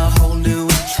on a whole new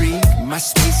intrigue. My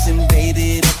space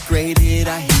invaded, upgraded,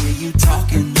 I hear you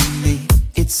talking to me.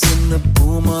 It's in the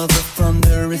boom of the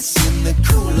thunder, it's in the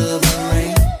cool of the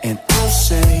rain. And I'll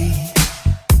say,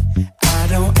 I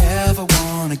don't ever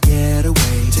wanna get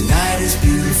away. Tonight is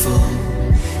beautiful,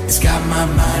 it's got my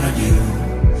mind on you.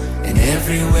 And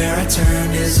everywhere I turn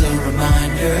is a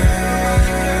reminder.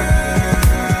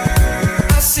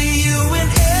 I see you in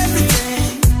everything,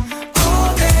 all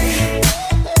day.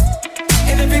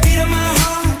 And every beat of my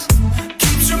heart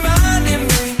keeps reminding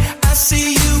me. I see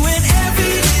you in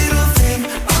every little thing,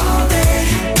 all day.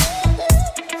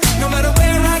 No matter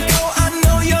where I go, I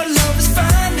know your love is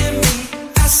finding me.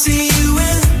 I see you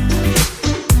in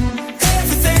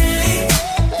everything,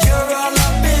 you're all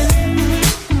up in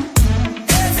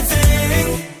everything.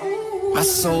 My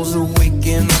soul's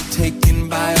awakened, I'm taken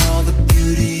by all the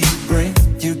beauty you bring.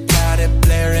 You got it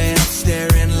blaring, I'm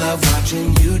staring, love watching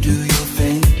you do your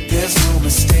thing. There's no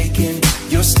mistaking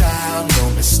your style, no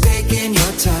mistaking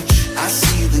your touch. I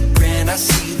see the grin, I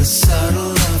see the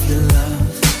subtle of your love.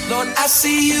 Lord,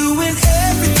 see you in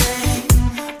everything,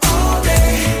 all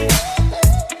day.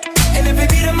 And every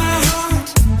beat of my heart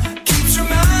keeps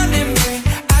reminding me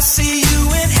I see you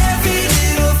in every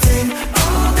little thing,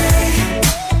 all day.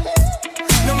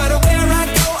 No matter where I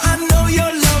go, I know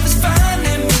your love is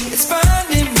finding me. It's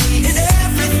finding me in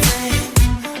everything,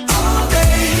 all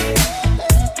day.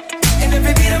 And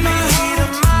every beat of my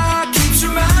heart keeps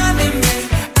reminding me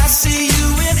I see you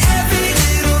in every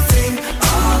little thing,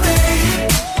 all day.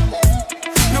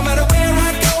 No matter where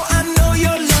I go, I know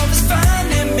your love is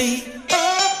finding me.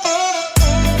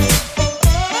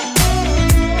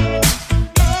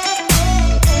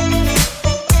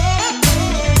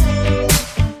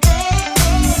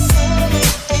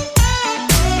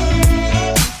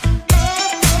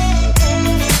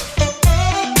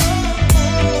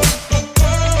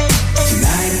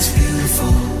 Tonight is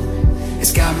beautiful,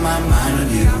 it's got my mind on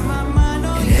you.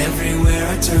 And everywhere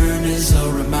I turn is a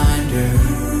reminder.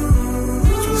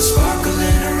 From the sparkle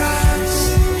in her eyes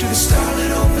to the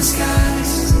starlit open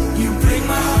skies, you bring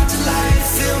my heart to life,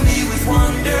 fill me with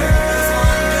wonder.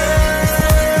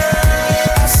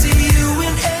 I see you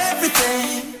in everything,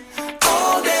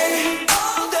 all day,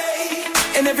 all day.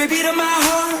 And every beat of my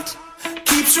heart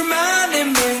keeps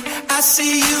reminding me I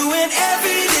see you in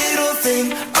every little thing,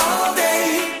 all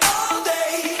day, all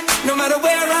day. No matter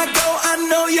where I go, I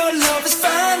know your love is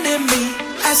finding me.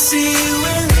 I see you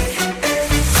in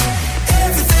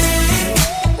everything.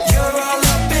 You're all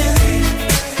up in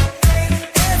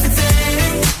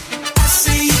everything. I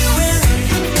see you in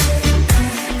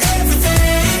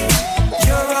everything.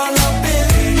 You're all up in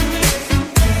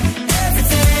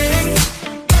everything.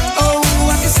 Oh,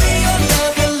 I can see your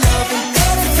love in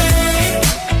everything.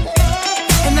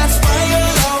 And that's why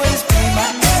you'll always be my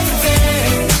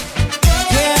everything.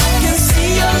 Yeah, I can see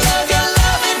your love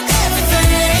in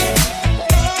everything.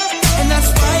 And that's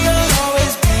why you'll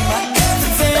always be my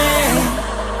everything.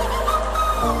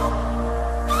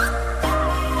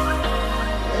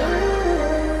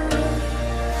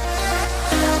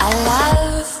 I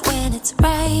love when it's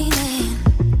raining,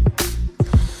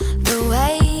 the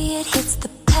way it hits the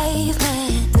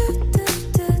pavement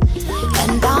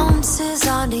and bounces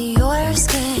onto your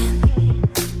skin.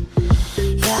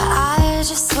 Yeah, I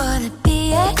just wanna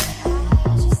be it.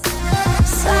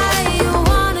 Say you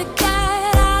wanna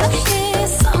get out of here,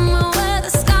 somewhere where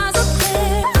the skies are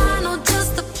clear. I know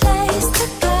just the place to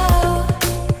go.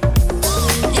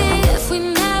 If we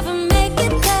never make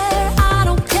it there, I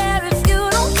don't care if you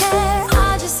don't care.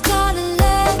 I just gotta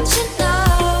let you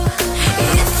know.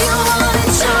 If you wanna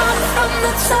jump from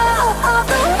the top of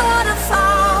the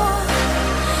waterfall,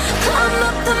 climb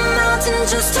up the mountain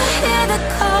just to hear the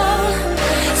call.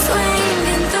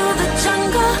 Swinging through the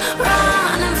jungle,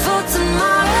 running for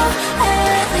tomorrow.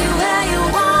 Anywhere you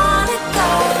wanna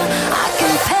go, I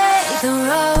can pave the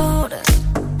road.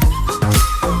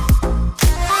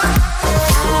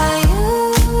 For you,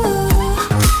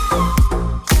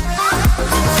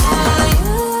 for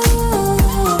you,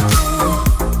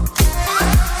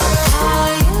 for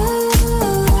you.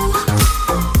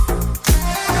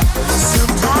 So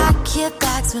pack your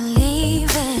bags, we're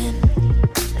leaving.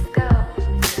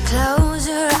 Close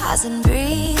your eyes and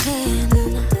breathe in.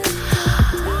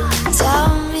 Tell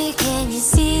me, can you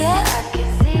see it? I can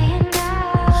see it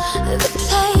now. The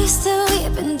place that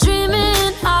we've been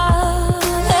dreaming of.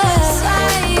 Say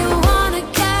you wanna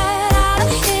get out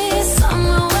of here,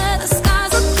 somewhere where the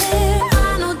skies are clear. I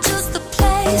know just the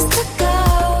place to go.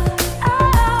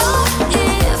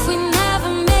 If we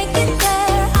never make it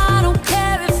there, I don't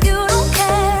care if you don't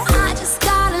care. I just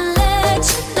gotta let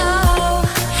you know.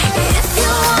 If you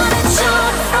wanna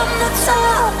jump from the top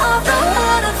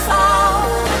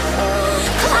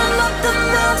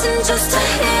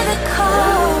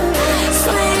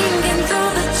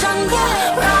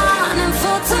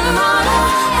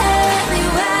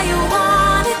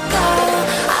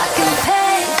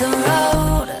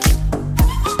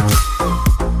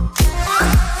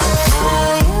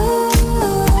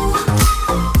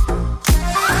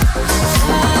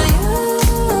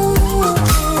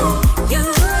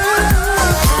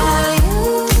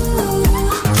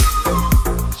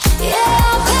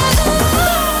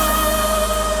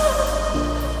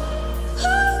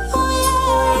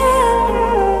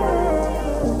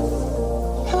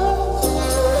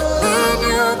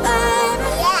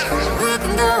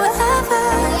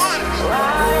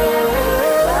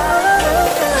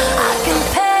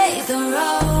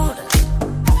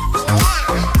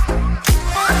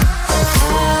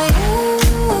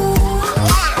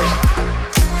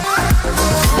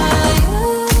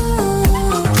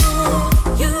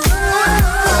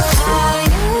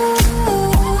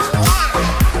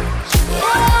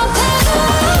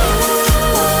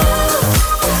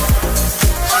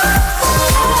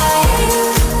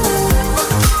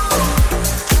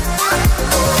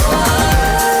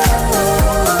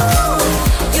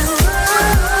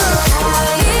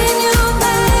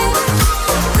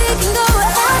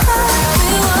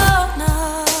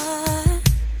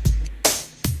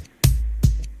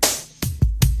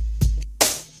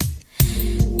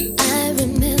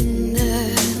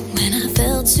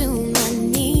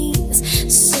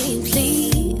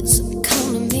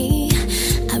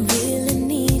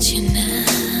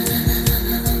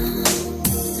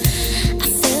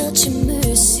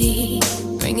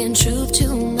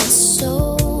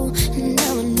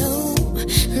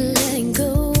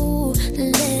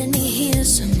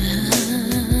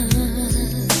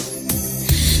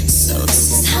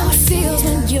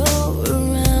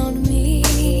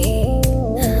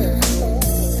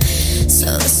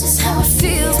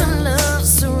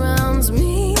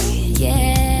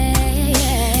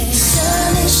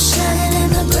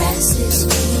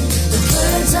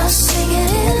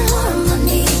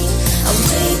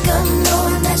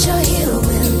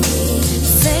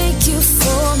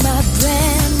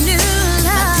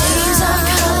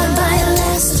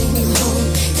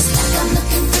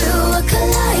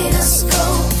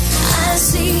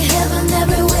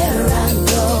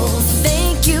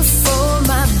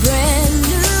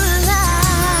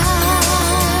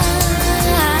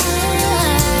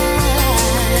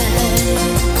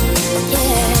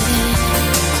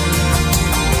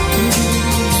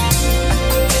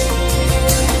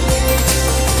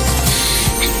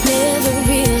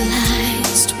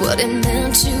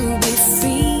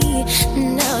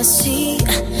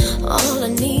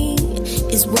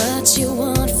what you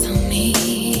want from me.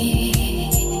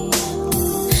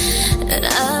 And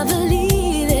I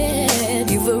believe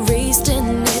it, you've erased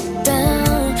it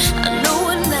down. I know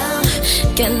it now,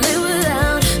 can't live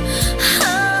without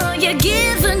all you're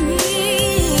giving me.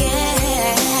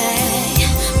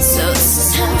 So this is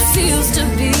how it feels to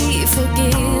be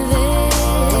forgiven.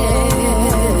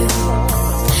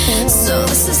 So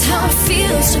this is how it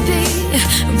feels to be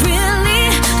really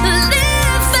living.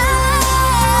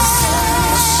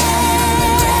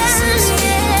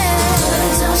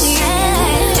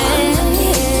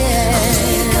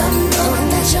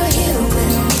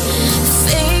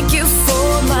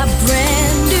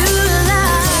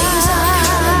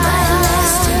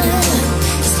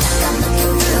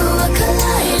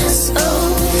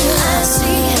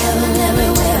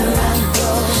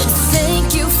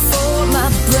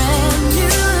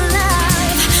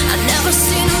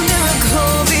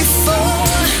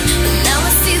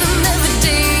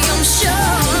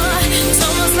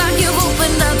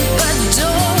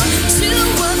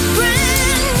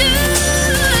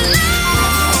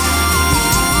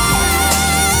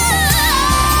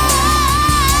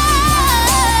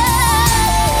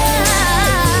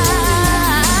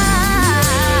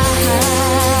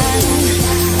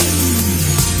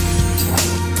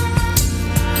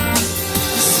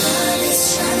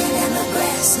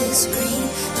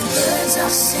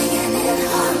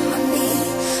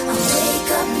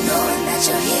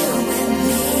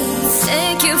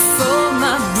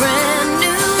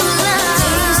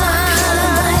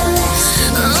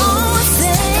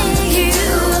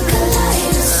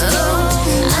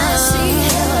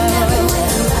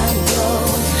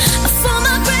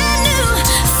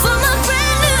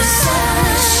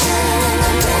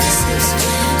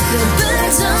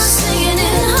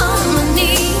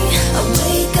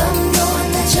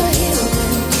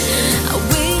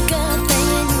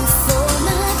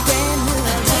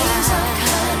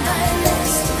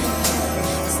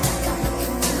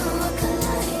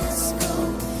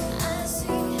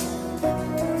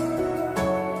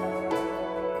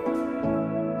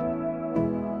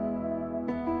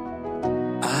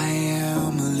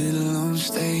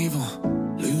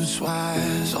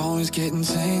 Getting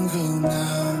tangled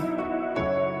now.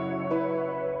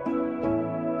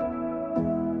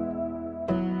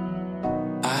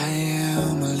 I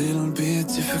am a little bit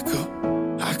difficult.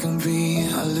 I can be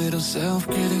a little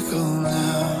self-critical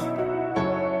now.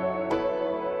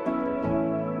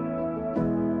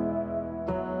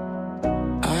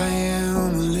 I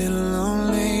am a little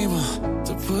unable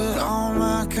to put all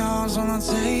my cards on the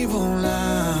table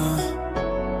now.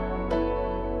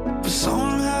 But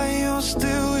somehow you're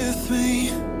still with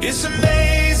me. It's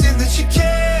amazing that you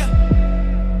care.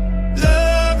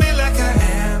 Love me like I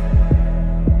am.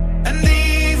 And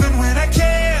even when I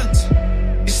can't,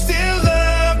 you still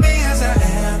love me as I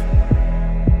am.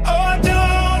 Oh, I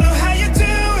don't know how you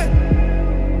do it,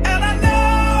 and I know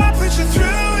I put you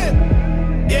through it.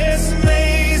 Yeah, it's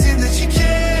amazing that you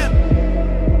care.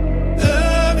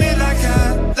 Love me like I,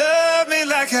 love me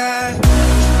like I.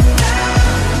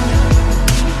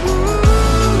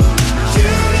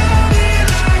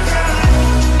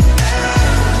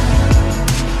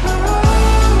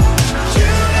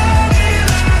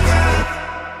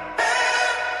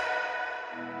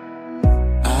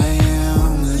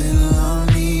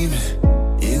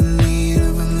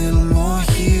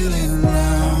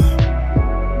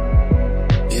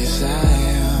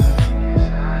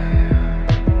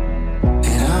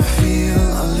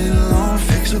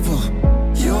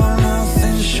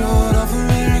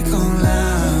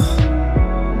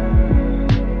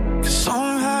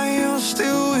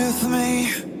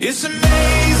 It's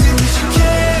amazing that you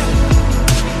care.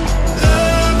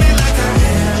 Love me like I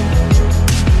am.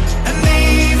 And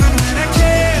even when I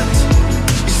can't,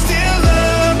 you still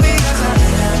love me as I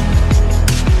am.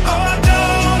 Oh, I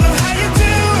don't know how you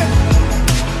do it,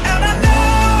 and I know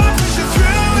I put you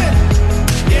through it.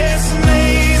 Yeah, it's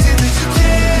amazing that you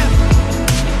care.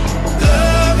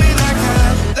 Love me like I,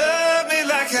 love me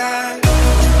like I.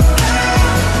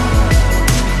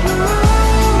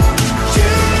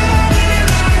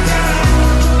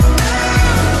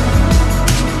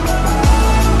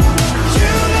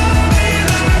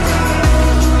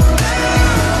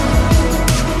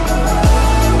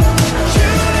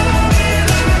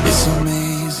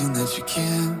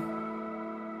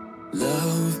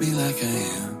 Love me like I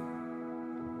am.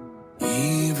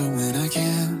 Even when I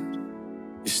can't,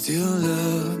 you still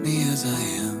love me as I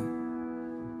am.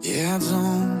 Yeah, I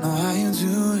don't know how you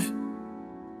do it,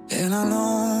 and I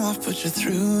know I've put you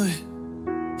through it.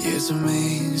 Yeah, it's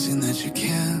amazing that you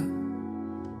can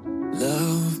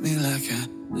love me like I,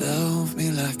 love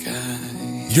me like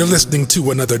I. You're listening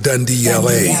to another Dundee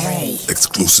LA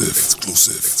exclusive.